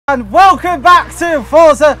And welcome back to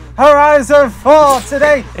Forza Horizon 4.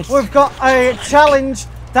 Today we've got a challenge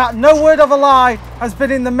that, no word of a lie, has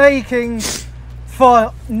been in the making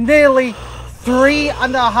for nearly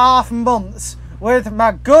 3.5 months with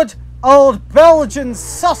my good old Belgian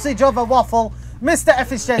sausage of a waffle, Mr.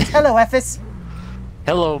 Effisjens. Hello, Effis.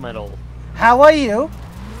 Hello, Metal. How are you?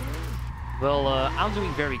 Well, I'm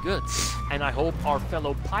doing very good, and I hope our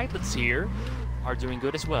fellow pilots here are doing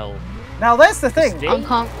good as well. Now, there's the thing.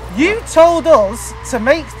 You told us to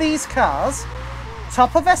make these cars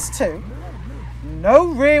top of S2, no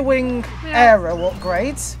rear wing aero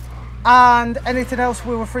upgrades, and anything else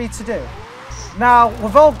we were free to do. Now,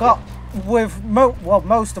 we've all got,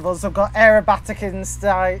 most of us have got aerobatic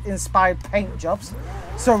inspired paint jobs.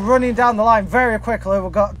 So running down the line very quickly,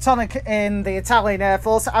 we've got Tonic in the Italian Air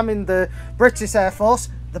Force. I'm in the British Air Force,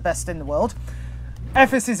 the best in the world.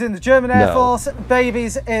 Effis is in the German Air Force.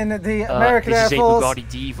 Baby's in the American Air Force. This is a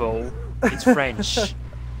Bugatti Divo. It's French.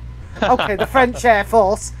 Okay, the French Air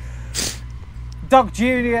Force. Dog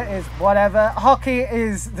Jr. is whatever. Hockey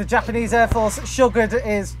is the Japanese Air Force. Sugared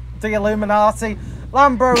is the Illuminati.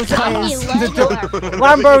 Lambros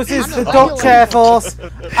is the Dutch Air Force,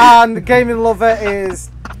 and Gaming Lover is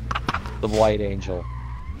the White Angel.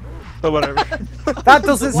 But whatever. That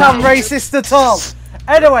doesn't sound racist at all.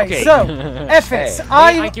 Anyway, okay. So Effis,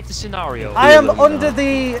 I give the scenario. I am under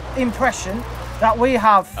the impression that we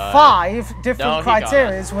have 5 different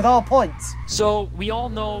criteria with all points. So we all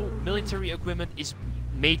know military equipment is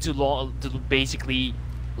made to basically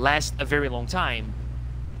last a very long time.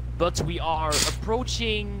 But we are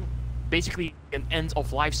approaching basically an end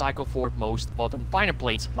of life cycle for most modern fighter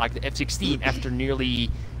planes, like the F-16, after nearly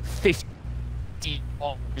 50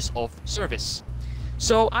 years of service.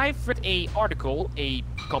 So I've read a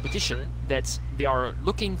competition that they are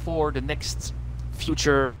looking for the next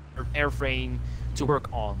future airframe to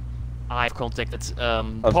work on. I've contacted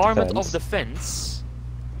Department of Defense.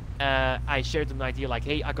 I shared them an idea like,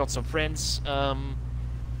 hey, I got some friends.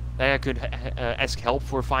 I could ask help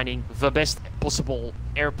for finding the best possible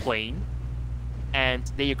airplane, and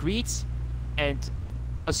they agreed. And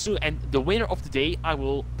the winner of the day, I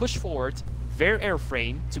will push forward their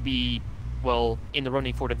airframe to be, well, in the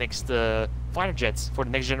running for the next fighter jets for the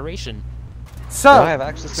next generation. So I have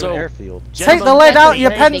access to an airfield. Take the lead out of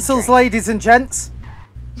your pencils, ladies and gents.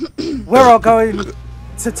 We're all going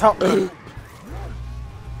to Top Gun.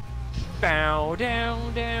 Bow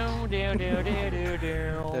down, down, down, down, down,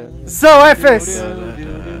 down. So, Effis,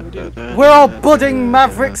 we're all budding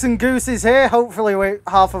mavericks and gooses here. Hopefully,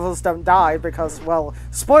 half of us don't die because, well,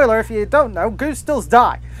 spoiler if you don't know, Goose does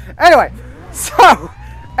die. Anyway, so,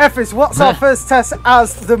 Effis, what's our first test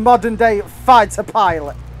as the modern day fighter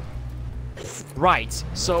pilot? Right,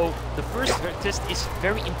 so the first test is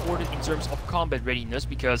very important in terms of combat readiness,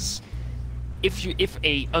 because if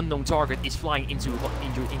a unknown target is flying into your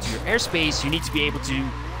airspace, you need to be able to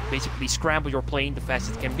basically scramble your plane the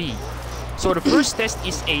fastest it can be. So the first test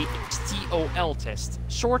is a STOL test,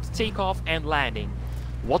 short takeoff and landing.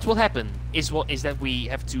 What will happen is that we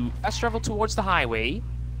have to fast travel towards the highway.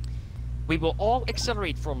 We will all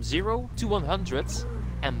accelerate from 0 to 100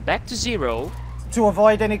 and back to 0. To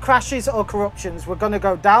avoid any crashes or corruptions, we're going to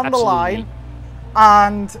go down the line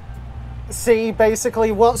and see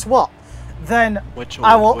basically what's what. Then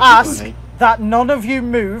I will ask that none of you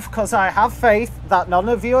move, because I have faith that none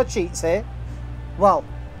of you are cheats here. Well,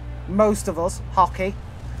 most of us, Hockey.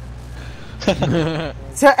 To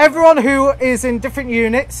everyone who is in different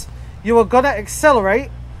units, you are going to accelerate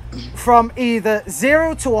from either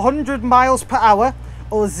 0 to 100 miles per hour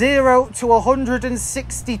or 0 to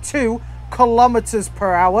 162 kilometers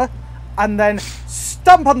per hour, and then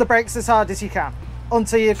stomp on the brakes as hard as you can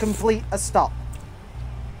until you complete a stop.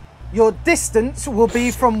 Your distance will be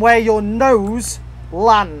from where your nose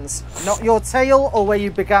lands, not your tail or where you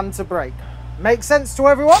began to brake. Make sense to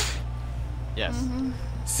everyone? Yes.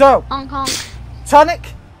 So, honk honk.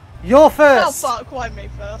 Tonic, you're first. Oh fuck, why me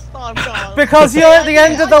first? I'm gone. Because you're at the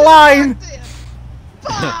end of the line.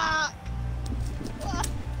 Fuck!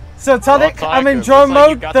 So, Tonic, I'm in drone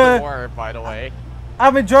mode. By the way.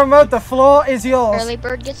 I'm in drone mode. The floor is yours. Early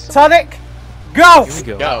bird gets the Tonic, go! Here we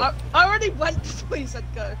go. Go. I already went before you said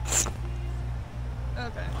go.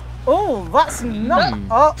 Okay. Oh, that's not.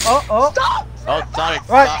 Oh. Stop! Oh, Tonic.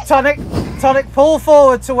 Right, Tonic, pull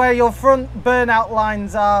forward to where your front burnout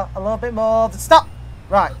lines are. A little bit more. Stop.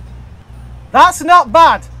 Right. That's not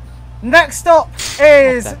bad. Next up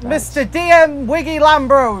is Mr. DM Wiggy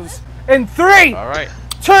Lambros. In 3, All right.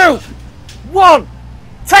 2, 1,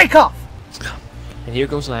 take off. And here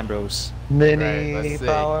goes Lambros. Mini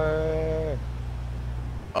power.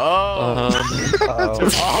 Oh. Uh-oh.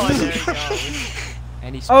 Oh, there you go.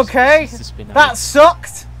 And he's Okay, supposed to spin out. that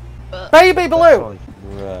sucked. Baby Blue,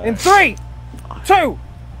 Right. in 3, 2,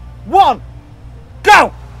 1,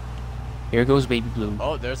 go! Here goes Baby Blue.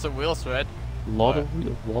 Oh, there's a wheel thread. Lot of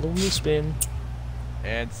wheel spin.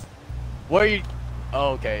 And where you?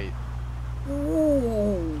 Oh, okay,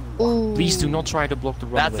 Ooh. Please do not try to block the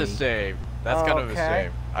runway. that's a shame. That's kind of a Okay.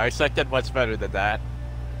 shame. I expected much better than that.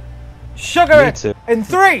 Sugar Me it too. in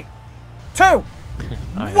 3, 2,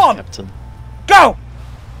 I am 1, Captain. go!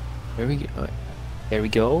 There we go. There he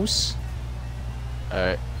goes. All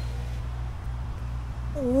right.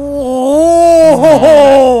 Ooh.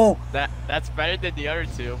 That's better than the other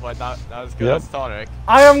two, but not as good Yep. as Tonic.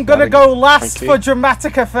 I am gonna go last Thank you. for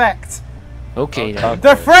dramatic effect. Okay, Okay. then.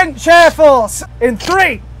 The French Air Force in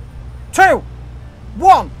 3, 2,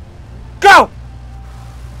 1, go!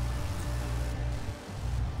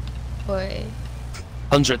 Boy.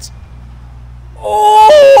 Hundreds.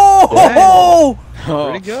 Oh!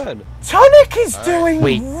 Pretty good. Tonic is doing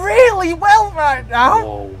Wait. really well right now.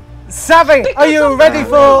 Whoa. Savvy, are you ready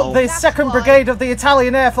for the That's 2nd why. Brigade of the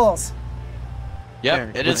Italian Air Force?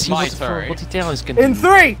 Yep, it Let's is see my what turn. what the Italians can In do.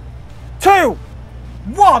 3, 2,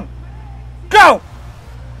 1, go!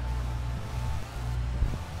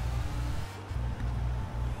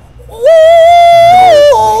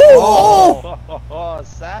 Oh,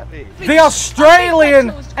 savvy. The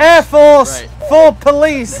Australian Air Force Right. for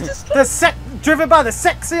police, driven by the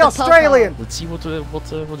sexy The Australian Let's see what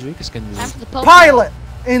Rodriguez can do. After the popo. pilot.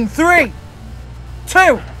 In 3,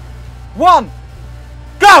 2, 1,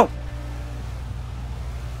 go!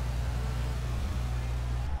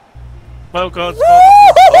 Oh god.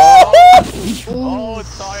 Woo-hoo-hoo-hoo! Oh,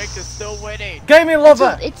 Tonic is still winning. Gaming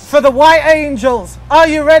lover It's- for the White Angels. Are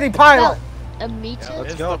you ready, pilot? About a meter?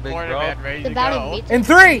 Let's Is go, the big border bro. man ready It's to about a go? meter. In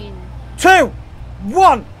 3, between- 2,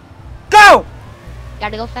 1, go!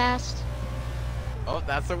 Gotta go fast. Oh,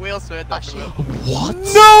 that's a wheel spin. That's a shit. wheel. What?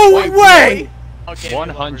 No Wait, way! Okay,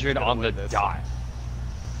 100 whoever's on gonna the win this. dot.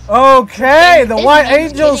 Okay, the This White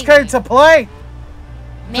man's Angels kidding came me. to play.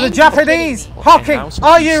 For the Man's Japanese, kidding me. hockey. And now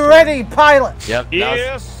Are you switch ready, pilot? Yep.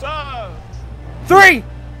 Yes, sir. 3,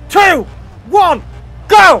 2, 1,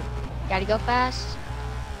 go! Gotta go fast.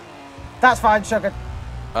 That's fine, sugar.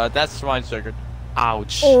 That's fine, sugar.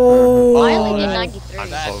 Ouch. Oh, I only did that's- 93. I'm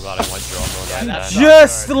so glad I went through on Yeah, that. that's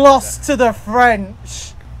just not good. lost to the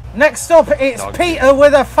French. Next up, it's Dog Peter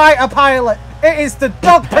with a fighter pilot. It is the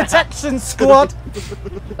Dog Protection Squad.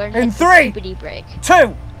 Learn In how to 3, stupidity break.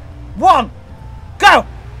 2, 1, go!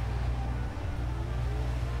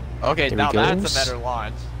 Okay, There now he that's goes. a better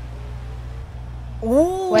launch.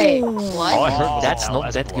 Ooh. Wait, Oh, what? I heard Oh, That's the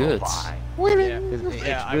not that blow good. by.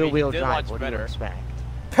 Yeah, I mean, you did launch better.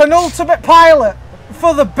 Penultimate pilot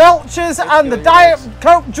for the Belchers and the go, Diet yours.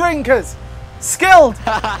 Coke drinkers. Skilled.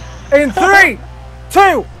 In 3,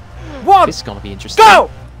 2, 1, This is gonna be interesting. go!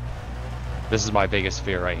 This is my biggest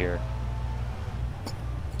fear right here.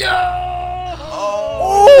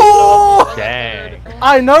 Ooh. Dang.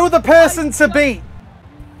 I know the person to beat,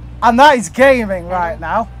 and that is gaming right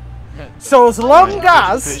now. So as long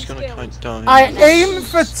as I aim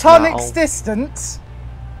for Tonic's No. distance,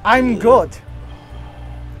 I'm good.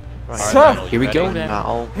 Alright, So Metal, Here we you go ready?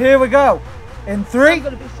 then. here we go. In 3, I'm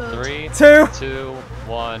gonna be third. 3, 2, 2,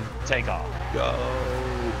 1, take off. Go.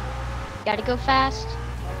 Gotta go fast.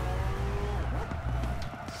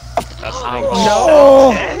 That's the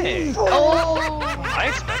Oh. Dang. Oh! I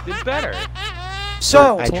expected better.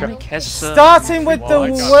 So Tonic has starting with the I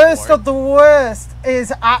got worst bored. of the worst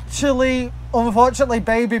is actually, unfortunately,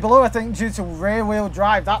 Baby Blue. I think due to rear wheel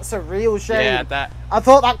drive, that's a real shame. Yeah, that. I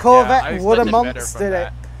thought that I Corvette would have expected better from monstered it.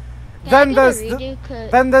 that. Then Gotta do a there's the, redo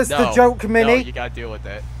 'cause- then there's the No, joke No, mini. you gotta deal with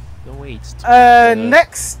it. No wait.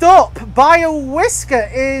 Next up, by a whisker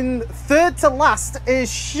in 3rd to last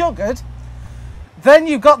is Sugared. Then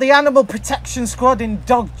you've got the Animal Protection Squad in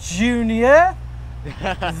Dog Junior.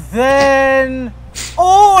 Then,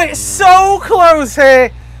 oh, it's so close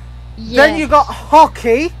here. Then you got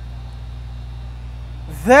Hockey.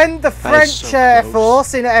 Then the French so Air close.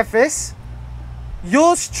 Force in Effis.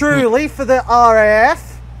 Yours truly for the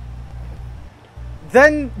RAF.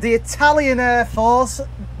 Then the Italian Air Force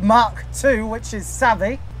Mark II, which is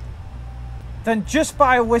Savvy. Then just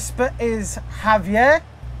by a whisper is Javier.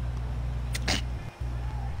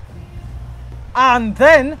 And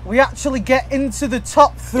then we actually get into the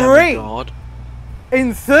top 3.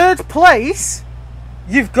 In 3rd place,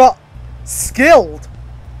 you've got Skilled.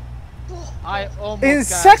 I almost In got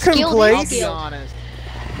 2nd Skilled I'll place, be honest.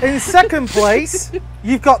 in 2nd place,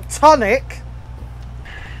 you've got Tonic.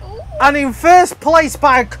 And in 1st place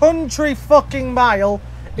by a country fucking mile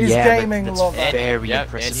is Gaming that's Lover. very Yep,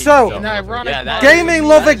 impressive. So, And ironic, Yeah, that- Gaming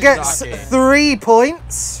Lover that is gets shocking. 3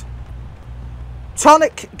 points.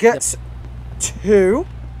 Tonic gets 2.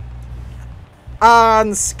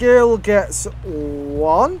 And Skill gets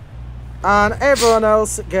 1. And everyone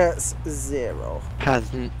else gets 0.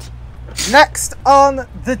 Hasn't. Next on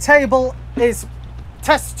the table is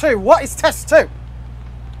Test 2. What is Test 2?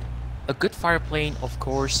 A good fireplane, of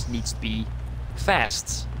course, needs to be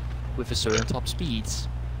fast, with a certain top speed.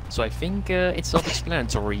 So I think it's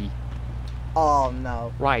self-explanatory. Oh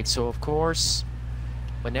no. Right, so of course,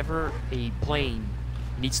 whenever a plane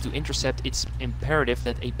needs to intercept, it's imperative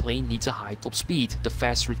that a plane needs a high top speed. The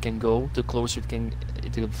faster it can go, the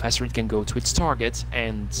faster it can go to its target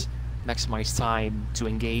and maximize time to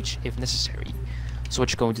engage if necessary. So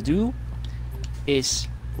what you're going to do is,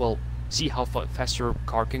 well, see how fast your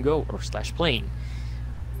car can go, or slash plane.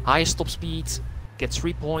 Highest top speed gets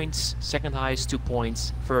 3 points, second highest 2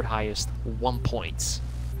 points, third highest 1 point.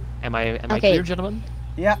 Am I Okay. clear, gentlemen?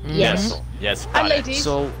 Yeah. Yes. Yes. And got it. ladies.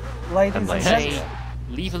 So Ladies And and like- gentlemen. say,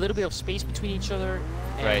 leave a little bit of space between each other,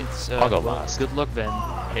 and Right. I'll go well, last. good luck then.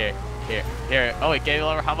 Here. Oh wait, Game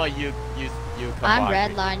Lover, how about you come I'm by?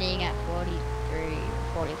 redlining at 43,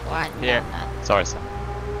 44. I'm Here. not. Sorry, Sam.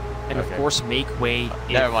 And of Okay. course, make way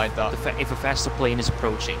Never mind, though. if a faster plane is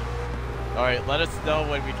approaching. All right, let us know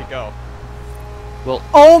when we can go. Well,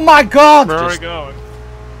 Oh my god! Where are we Just- going?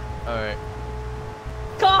 All right.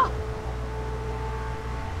 God!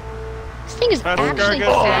 This thing is Let's go actually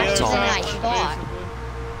get faster the than I other thought.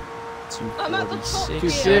 I'm at the top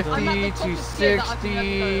 246. gear. 250, I'm at the top of gear that I can never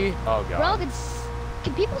 260. Oh Bro, god.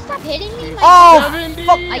 can people stop hitting me? Like, Oh! 70.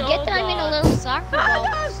 fuck. I get that I'm in a little soccer ball,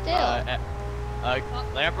 but still.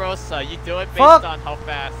 Lambros, you do it based Fuck. on how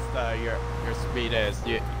fast your speed is.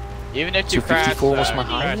 Even if you crash, 254 was my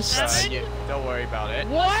crash, highest. don't worry about it.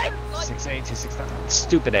 What? 6'8", 269.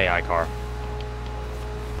 Stupid AI car.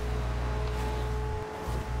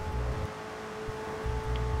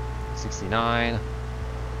 $69.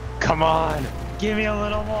 Come on! Give me a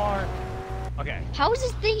little more! Okay, How is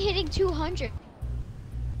this thing hitting 200?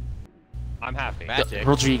 I'm happy. Magic.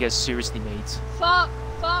 Rodriguez seriously made. Fuck,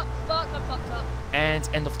 I fucked up. And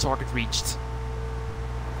end of target reached.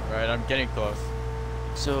 Right, I'm getting close.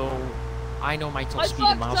 So, I know my top I speed in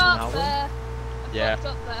fucked miles an up hour. there. Yeah. Fucked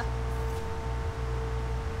up there.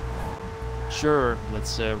 Sure,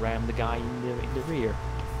 let's ram the guy in the rear.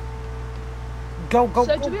 Go, go,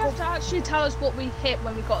 So go, do we go. have to actually tell us what we hit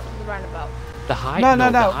when we got to the roundabout? The high No, no,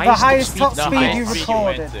 the no, the highest top The speed highest you speed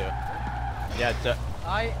recorded. went to. Yeah,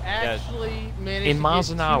 I actually managed In to miles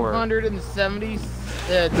get an hour. 270,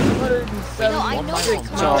 270 No, I know miles the an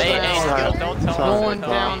car. hour Hey, Skill, don't tell us. going don't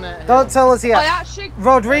down tell us. that Don't tell us I yet. actually...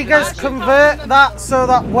 Rodriguez, Actually, convert can't that so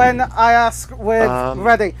that when I ask, we're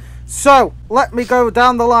ready. So, let me go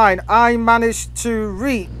down the line. I managed to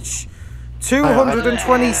reach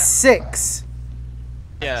 226.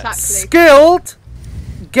 Yeah, Exactly. Skilled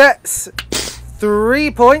gets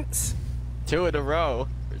 3 points. 2 in a row.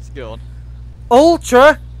 We're skilled.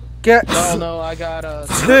 Ultra gets Oh no, I got 2.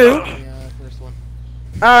 Yeah, first one.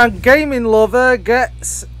 And Gaming Lover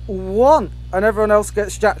gets 1. And everyone else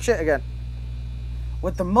gets jack shit again.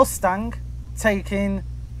 With the Mustang taking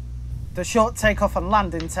the short takeoff and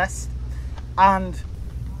landing test. And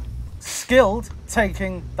Skilled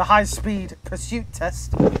taking the high speed pursuit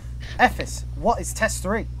test. Effis, what is test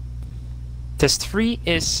 3? Test 3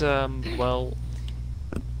 is, well,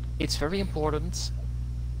 it's very important.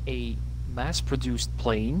 A mass-produced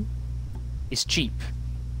plane is cheap,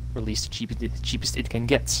 or at least the cheapest it can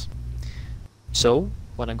get. So,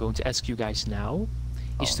 what I'm going to ask you guys now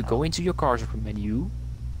is to go into your car's menu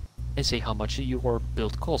and say how much your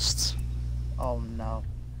build costs. Oh no.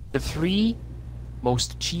 The 3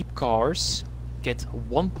 most cheap cars get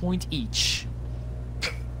 1 point each.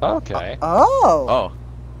 Okay. Oh.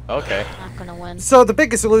 Oh. Okay. Not gonna win. So the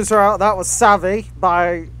biggest loser out of that was Savvy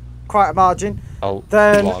by quite a margin. Oh,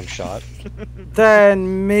 Then- long shot.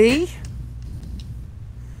 Then me.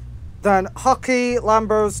 Then Hockey,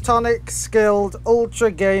 Lambros, Tonic, Skilled, Ultra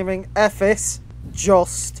Gaming, Effis,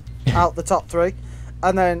 just out the top 3.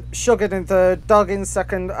 And then Sugared in third, Dog in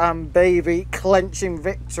second, and Baby clenching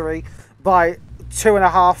victory by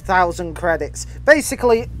 2,500 credits.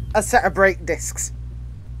 Basically, a set of brake discs.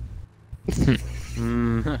 So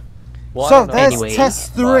there's Anyway,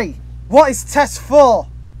 test 3. What is test 4?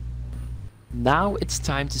 Now it's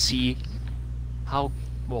time to see how,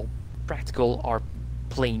 well, practical our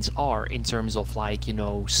planes are in terms of, like, you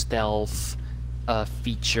know, stealth,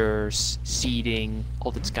 features, seating,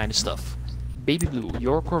 all this kind of stuff. Baby Blue,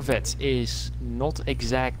 your Corvette is not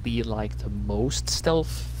exactly like the most stealth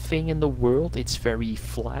thing in the world. It's very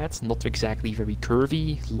flat, not exactly very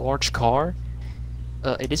curvy, large car.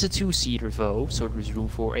 It is a two-seater though, so there's room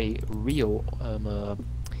for a real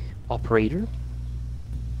operator.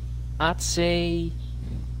 I'd say...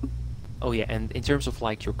 Oh yeah, and in terms of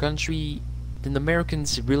like your country, the Americans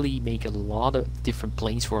really make a lot of different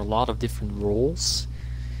planes for a lot of different roles.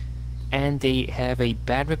 And they have a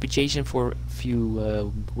bad reputation for a few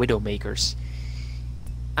widow makers.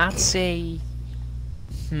 I'd say...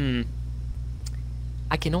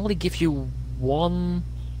 I can only give you one...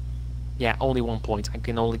 Yeah, only 1 point. I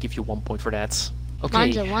can only give you 1 point for that. Okay.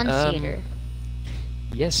 Mine's a one-seater.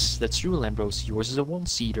 Yes, that's true, Lambros. Yours is a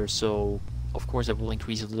one-seater, so of course that will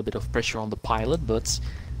increase a little bit of pressure on the pilot, but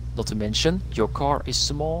not to mention, your car is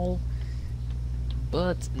small,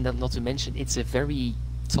 but not to mention, it's a very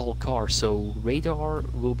tall car, so radar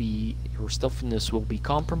will be, your stealthiness will be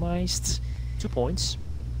compromised. 2 points.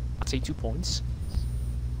 I'd say 2 points.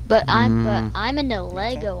 But I'm in the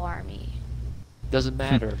Lego army. Doesn't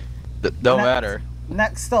matter. Don't matter.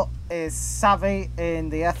 Next up is Savvy in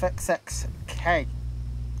the FXXK.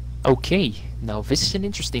 Okay, now this is an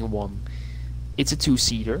interesting one. It's a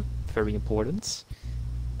two-seater, very important.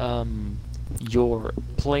 Your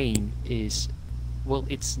plane is, well,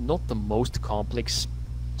 it's not the most complex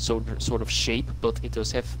sort of shape, but it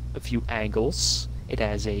does have a few angles. It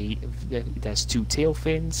has two tail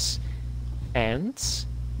fins, and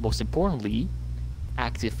most importantly,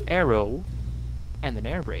 active aero and an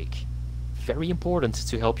air brake. Very important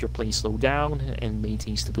to help your plane slow down and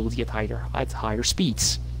maintain stability at higher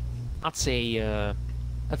speeds. I'd say a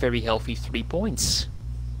very healthy 3 points.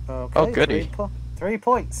 Okay, Oh, goody. 3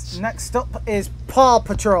 points. Next up is Paw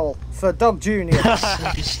Patrol for Dog Junior.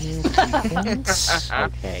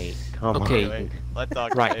 Okay. Come on. Okay. Wait, let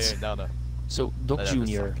Doc Right. No. So, Doc Let him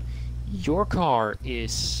Junior, your car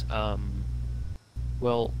is,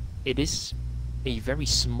 well, it is a very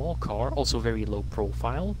small car, also very low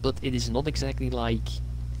profile, but it is not exactly like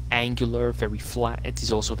angular, very flat. It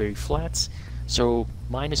is also very flat. So,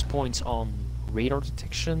 minus points on radar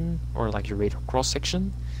detection, or like your radar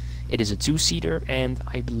cross-section. It is a two-seater, and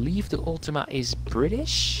I believe the Ultima is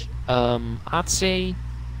British. I'd say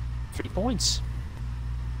 3 points.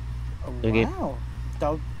 Okay. Wow.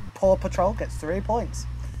 Paw Patrol gets 3 points.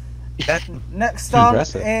 That's Next on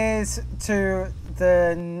impressive. is to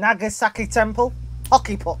the Nagasaki Temple,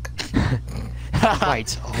 Hockey Puck.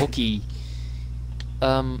 Right, hockey.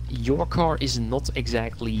 Your car is not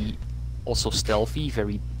exactly also stealthy.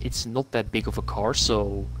 It's not that big of a car,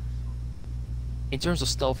 so in terms of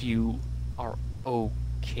stealth, you are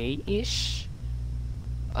okay-ish.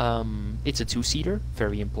 It's a two-seater,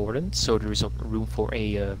 very important. So there is room for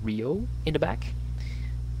a Rio in the back.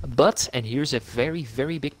 But, and here's a very,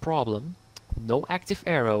 very big problem: no active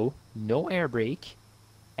aero, no air brake,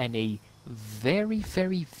 and a very,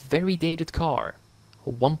 very, very dated car.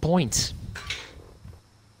 1 point.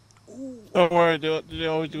 Don't worry, they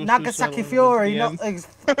always do Nagasaki suicide Fury, at not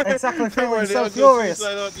exactly the end. feeling Don't worry, they so always do furious.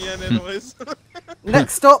 suicide at the end anyways.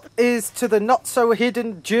 Next up is to the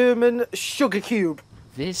not-so-hidden German Sugar Cube.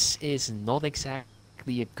 This is not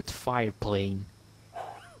exactly a good fire plane.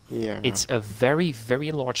 Yeah. It's a very,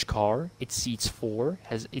 very large car. It seats 4.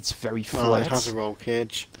 It's very flat. Oh, it has a roll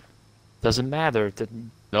cage. Doesn't matter.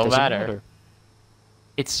 No doesn't matter.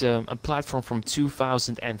 It's a platform from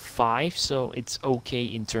 2005, so it's okay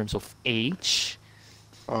in terms of age.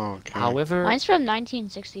 Oh, okay. However, Mine's from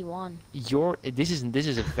 1961. this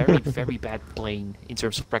is a very very bad plane in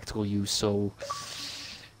terms of practical use. So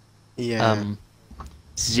Yeah.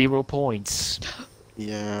 0 points.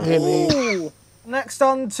 Yeah. Ooh. Next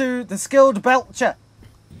on to the Skilled Belcher.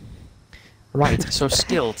 Right. So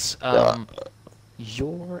skilled.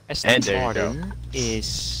 Your And Aston there you Martin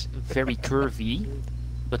is very curvy,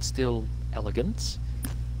 but still elegant.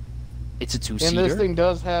 It's a And two-seater. this thing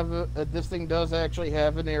does have this thing does actually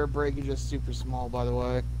have an air brake. It's just super small, by the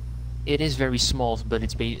way. It is very small, but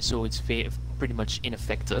it's pretty much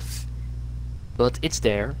ineffective. But it's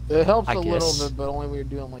there. It helps I a little guess. bit, but only when you're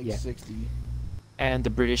doing like Yeah. 60. And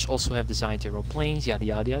the British also have designed aeroplanes, yada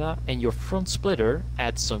yada yada. And your front splitter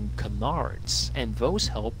adds some canards, and those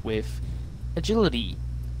help with agility,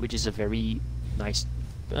 which is a very nice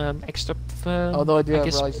extra Although I do have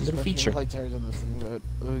guess, really little suspension feature. light tires on this thing, but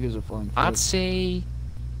who gives a fuck? I'd say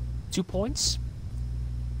 2 points.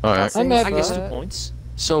 Alright. I'm mad I for guess that. 2 points.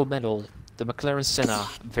 So metal, the McLaren Senna,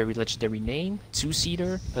 very legendary name,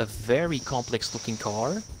 two-seater, a very complex looking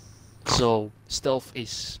car. So stealth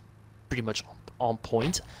is pretty much on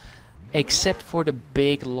point, except for the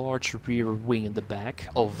big large rear wing in the back,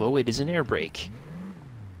 although it is an air brake.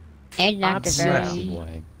 And I'd active say-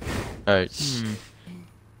 aero. Alright.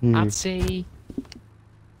 I'd say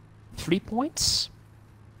 3 points.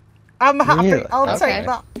 I'm happy. Really? I'll Okay. take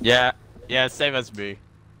that. Yeah, same as me.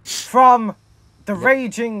 From the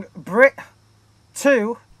raging Brit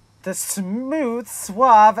to the smooth,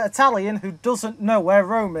 suave Italian who doesn't know where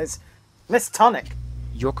Rome is. Miss Tonic.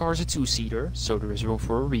 Your car is a 2-seater, so there is room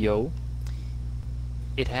for a Rio.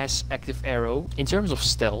 It has active aero. In terms of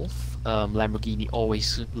stealth, Lamborghini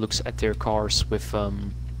always looks at their cars with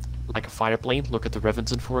like a fighter plane. Look at the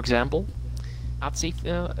Reventon, for example. I'd say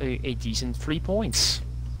a decent 3 points.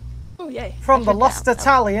 Oh, yay. From the lost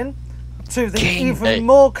Italian to the even Hey.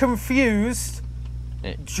 more confused,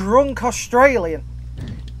 Hey. drunk Australian.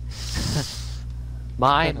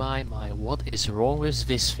 My, what is wrong with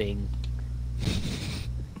this thing?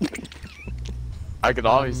 I can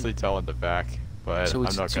obviously tell in the back, but so I'm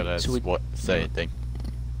it's not two- gonna so it- say anything.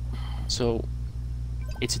 So,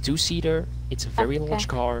 it's a 2-seater, it's a very large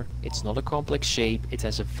car, it's not a complex shape, it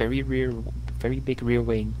has a very big rear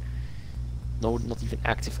wing. No, not even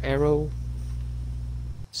active aero.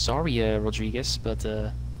 Sorry, Rodriguez, but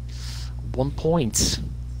 1 point.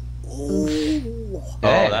 Oh,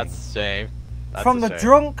 that's a shame. That's From a the shame.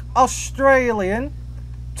 drunk Australian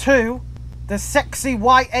to the sexy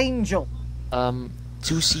white angel.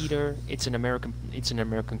 2-seater, it's an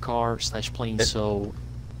American car / plane, so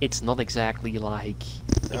it's not exactly like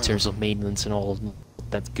in terms of maintenance and all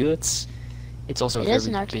that good. It's also It is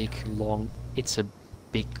very an RT. big, long. It's a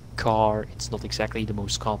big car. It's not exactly the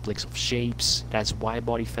most complex of shapes. It has wide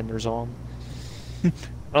body fenders on.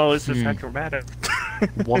 Oh, this is dramatic.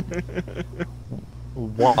 One.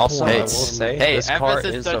 One Also, point. I will say Hey, this car Evans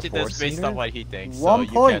is is a judging this based 4-seater. on what he thinks, 1 so you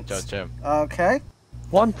point. can't judge him. Okay.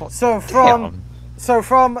 1 point. So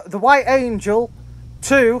from the white angel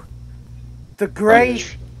to the grey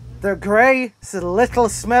little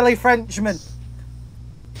smelly Frenchman.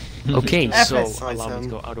 Okay, so Effis. allow me to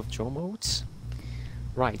go out of Joe mode.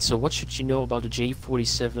 Right, so what should you know about the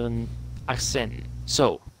J47 Arsène?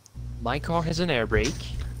 So, my car has an air brake,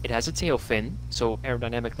 it has a tail fin, so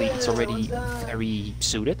aerodynamically it's already very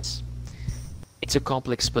suited. It's a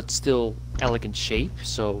complex but still elegant shape,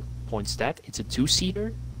 so points that. It's a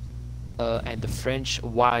 2-seater. And the French,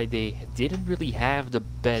 why they didn't really have the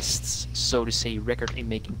best, so to say, record in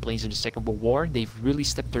making planes in the Second World War, they've really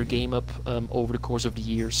stepped their game up over the course of the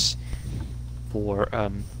years for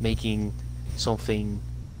making something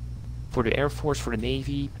for the Air Force, for the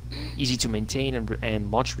Navy, easy to maintain and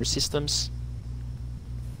modular systems.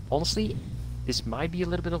 Honestly, this might be a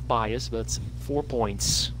little bit of bias, but 4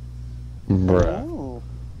 points. Bruh. Ooh.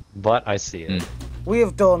 But I see it. We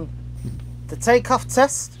have done the takeoff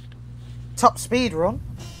test, top speed run.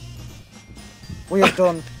 We have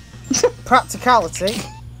done practicality.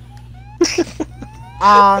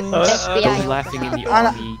 And Don't laughing in the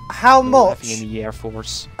Army, how no much laughing in the Air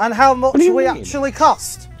Force. and how much do you we mean? actually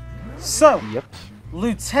cost. So, Yep.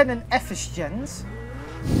 Lieutenant Effisjens,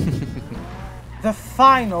 the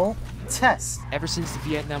final test. Ever since the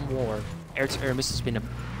Vietnam War, air-to-air missiles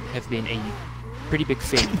have been a pretty big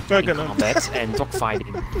thing in Fucking hell. combat and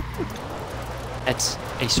dogfighting. At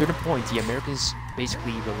a certain point, the Americans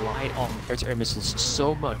basically relied on air-to-air missiles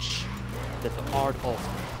so much that the art of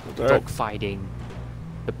dogfighting,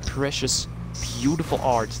 the precious, beautiful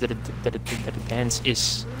art that advance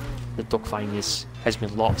is, that dogfighting is, has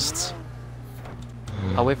been lost.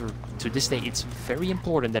 However, to this day, it's very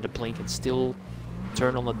important that a plane can still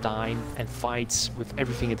turn on a dime and fight with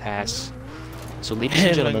everything it has. So, ladies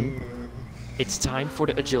and gentlemen, it's time for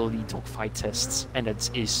the agility dogfight tests, and that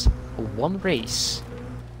is one race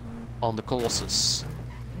on the Colossus.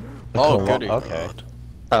 Oh, Cool. goody. Okay.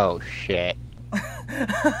 Oh shit.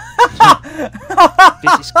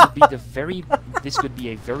 This could be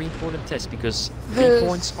a very important test because 3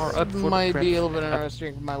 points are up for might the be a little bit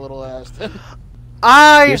interesting for my little ass.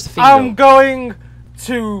 I Here's the thing, am though. going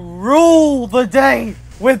to rule the day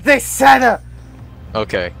with this setup.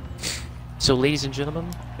 Okay. So, ladies and gentlemen,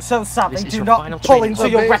 So Sammy, This is do your not final pull training. into So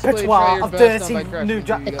your basically, repertoire try your of best on my dirty craft new and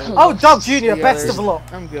jack. you guys- Oh, Dog Junior, Yeah, best there's- of luck.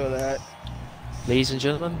 I'm good with that. ladies and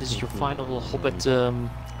gentlemen, this is your final hop at the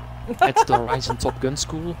Horizon Top Gun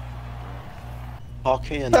School.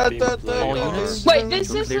 Hockey and beam All units, Wait,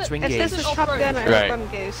 this is clear to if engage. this is Top Gun, I Right. hope I'm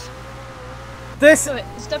Goose. This. So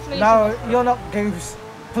it's definitely No, you're not Goose.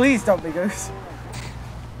 Please don't be Goose.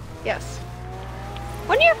 Yes.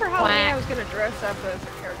 One year for Halloween, Quack. I was gonna dress up as a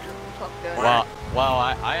character from Top Gun. Well,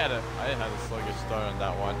 I had a sluggish start on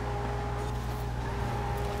that one.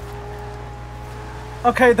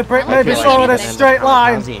 Okay, the brick I may like be the slow way in a you straight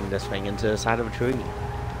line. this thing into the side of a tree.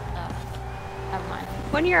 Never mind.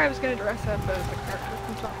 One year I was gonna dress up as a character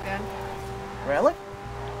from Top Gun. Really?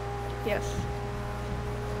 Yes.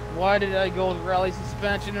 Why did I go with rally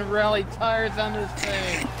suspension and rally tires on this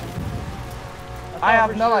thing? I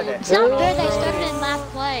have no idea. It's not fair that I started in last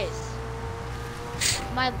place.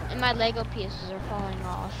 My Lego pieces are falling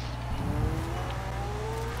off.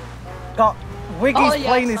 God, Wiggy's Oh, yes,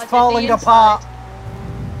 plane is I did falling the apart.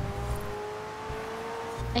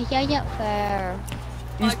 Yeah, fair.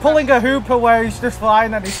 He's pulling a Hooper where he's just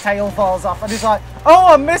flying and his tail falls off, and he's like,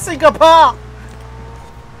 "Oh, I'm missing a part."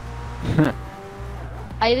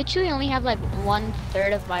 I literally only have like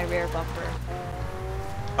 1/3 of my rear bumper.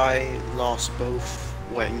 I lost both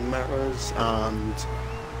wing mirrors and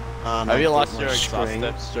Have you lost your exhaust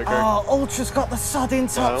tips, Stricker? Oh, Ultra's got the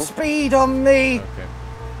sodding top No. speed on me. Okay.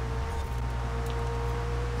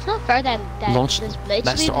 It's not fair that Launch this literally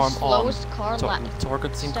master the arm on. slowest car lap.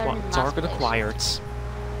 Target started in last target place. acquired.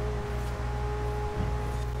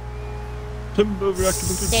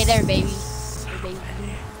 Stay there, baby. Stay, baby.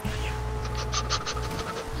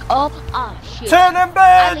 Oh, shit. Turn him I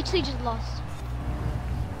back. literally just lost.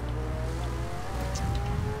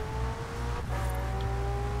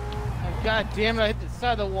 Oh, God damn it, I hit the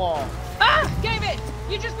side of the wall. Ah! Damn it!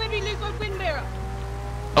 You just made me lose my wind mirror!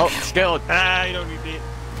 Oh, skilled. Ah, you don't need it.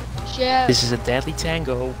 Shit. This is a deadly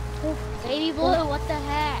tango. Baby Blue, what the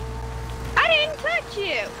heck? I didn't touch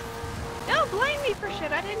you! Don't blame me for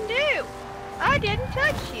shit I didn't do! I didn't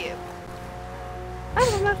touch you! I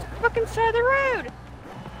was on the fucking side of the road!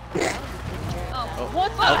 Oh,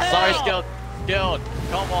 What the oh, hell? sorry, skilled. Skilled.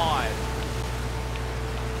 Come on.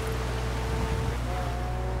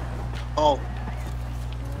 Oh,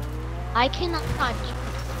 I cannot.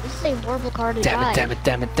 This is a horrible car to Damn drive. it, damn it,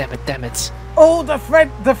 damn it, damn it, damn it. Oh, the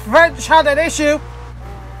French had an issue.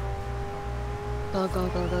 Go, go,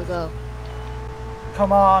 go, go, go.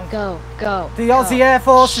 Come on. Go, go. The Aussie Air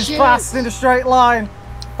Force is Shoot. fast in a straight line,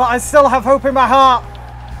 but I still have hope in my heart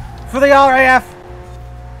for the RAF.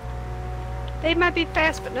 They might be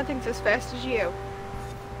fast, but nothing's as fast as you.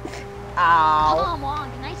 Ow. Come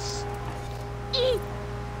on, can I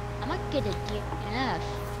I might get a DNF.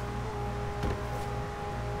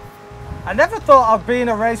 I never thought I'd be in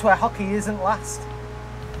a race where hockey isn't last.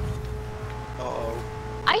 uh-oh.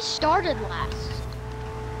 I started last.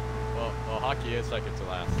 Well, hockey is second to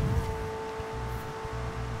last.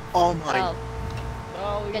 Oh my. Oh,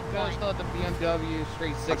 Oh, you Good guys point. thought the BMW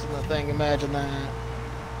straight six in the thing, imagine that.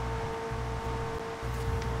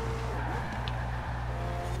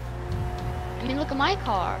 I mean, look at my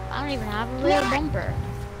car. I don't even have a rear bumper.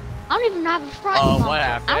 I don't even have a front Oh, bumper. what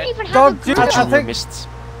happened? I don't even have Don't a do grill. that, I think- Missed.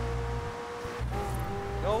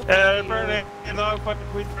 Bernie, you know, fucking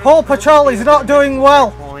quit. Paw Patrol is not doing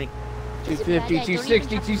well. Point. 250,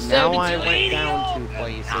 260, Now 270. I went down 2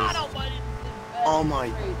 places. Oh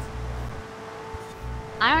my.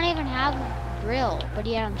 I don't even have a grill, but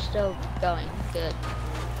yeah, I'm still going good.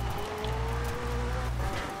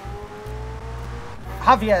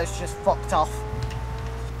 Javier's just fucked off.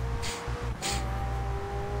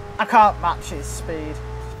 I can't match his speed.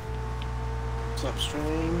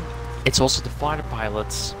 Upstream. It's also the fighter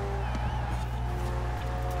pilots.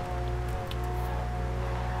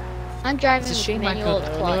 I'm driving It's a with shame I manual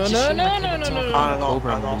could- clutch. It's a shame I couldn't talk no, about I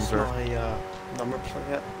program lost mover. my number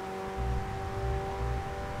plate.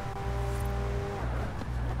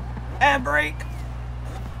 Air brake.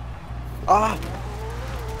 Ah!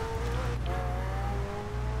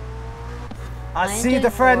 I I'm see doing the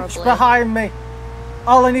French horribly. behind me.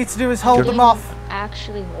 All I need to do is hold them off.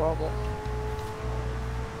 Actually horrible.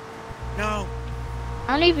 No!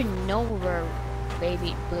 I don't even know where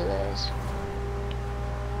Baby Blue is.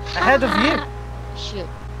 Ahead of you. Shoot.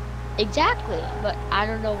 Exactly, but I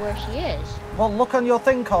don't know where she is. Well, look on your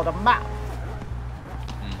thing called a map.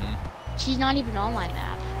 She's not even on my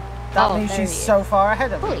map. That Oh, means there she's he is. so far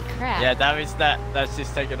ahead of me. Holy crap. Yeah, that means that's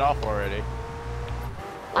just taken off already.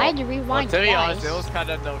 I had to Well, rewind to be twice. honest, it was kind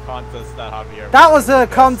of no contest that Javier. That was a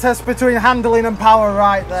contest between handling and power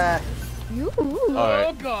right there. Alright.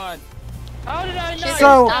 Oh god. How did I not?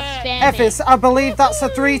 So, Stop spamming. Effis, I believe that's a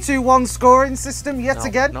 3-2-1 scoring system yet No,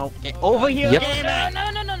 again. no. Over here, Yep. damn it! No.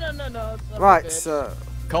 Son of a Right, bitch. so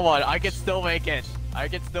Come on, I can still make it. I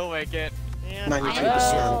can still make it.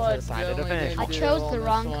 92%. Oh, I Decided to only finish. didn't I do chose on the this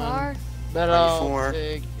wrong one. car. But I'll 94.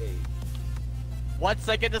 take 1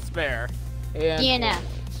 second to spare. and DNF.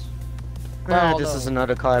 Ah, this is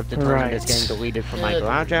another car I've determined is Right. getting deleted from my Good.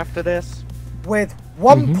 garage after this. with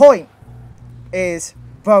 1 point is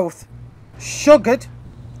both sugared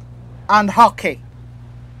and hockey.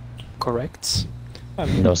 Correct.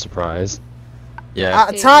 No surprise. Yeah.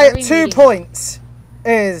 At a tie at very 2 medium. points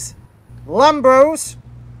is Lambros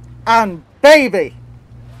and Baby.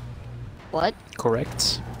 What?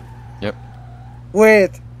 Correct.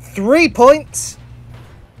 With 3 points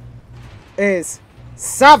is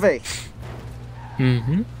Savvy.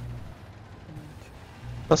 Mm-hmm.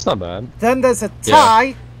 That's not bad. Then there's a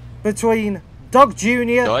tie between Dog Jr.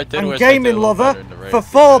 No, I did and wish I did a Gaming little Lover better in the race for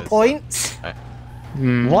 4 because, points.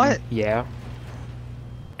 What? Yeah.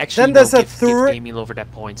 Actually, Then there's no, a give Gaming Lover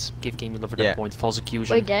that points. Give Gaming Lover that points. False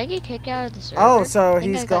accusation. Wait, did I get kicked out of the server? Oh, so I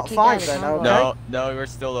think he's I got kicked 5 out of the then, convo. okay. No, we're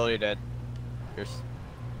still only dead.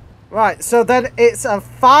 Right, so then it's a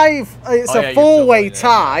Oh, a four-way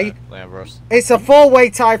tie. It's a 4-way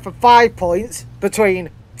tie for 5 points between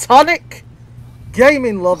Tonic,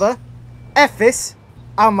 Gaming Lover, Effis,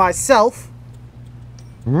 and myself.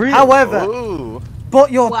 Really? However,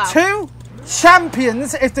 but your 2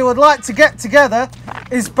 champions, if they would like to get together,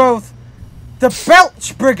 is both the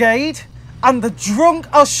Belch Brigade and the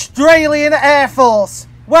Drunk Australian Air Force.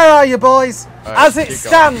 Where are you, boys? As it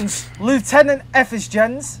stands, Lieutenant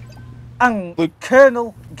Effisjens and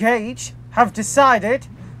Colonel Gage have decided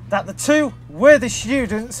that the 2 worthy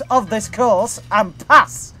students of this course and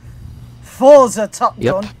pass Forza Top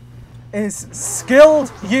Gun is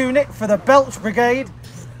Skilled Unit for the Belch Brigade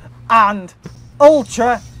and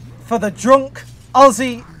Ultra for the Drunk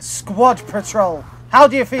Aussie Squad Patrol. How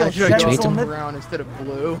do you feel, gentlemen? Brown instead of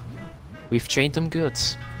blue. We've trained them good.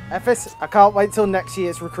 Effis, I can't wait till next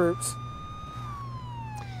year's recruits.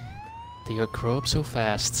 They grow up so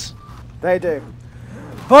fast. They do.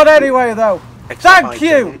 But anyway, though, thank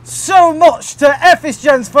you so much to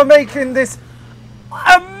Effisjens for making this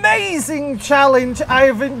amazing challenge.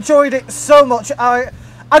 I've enjoyed it so much. I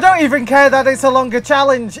don't even care that it's a longer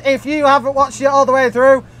challenge. If you haven't watched it all the way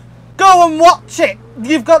through, go and watch it.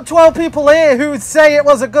 You've got 12 people here who would say it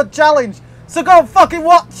was a good challenge. So go and fucking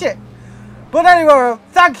watch it. But anyway,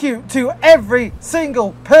 thank you to every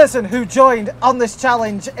single person who joined on this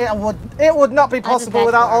challenge. It would not be possible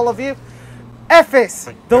without all of you.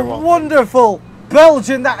 Effis, the wonderful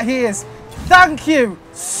Belgian that he is, thank you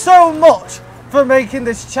so much for making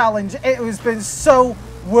this challenge. It has been so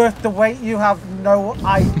worth the wait. You have no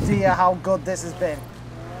idea how good this has been.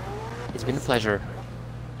 It's been a pleasure.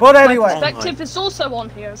 But anyway, My perspective is also on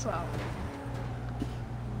here as well.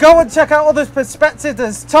 Go and check out others' perspectives.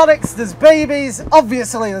 There's Tonics, there's Babies,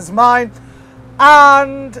 obviously there's mine.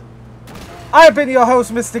 And I've been your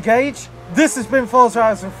host, Mr. Gage. This has been Forza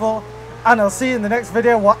Horizon 4. And I'll see you in the next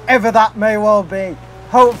video, whatever that may well be.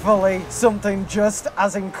 Hopefully something just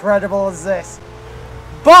as incredible as this.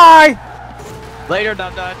 Bye! Later,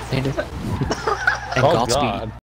 Dum Dum. And Godspeed.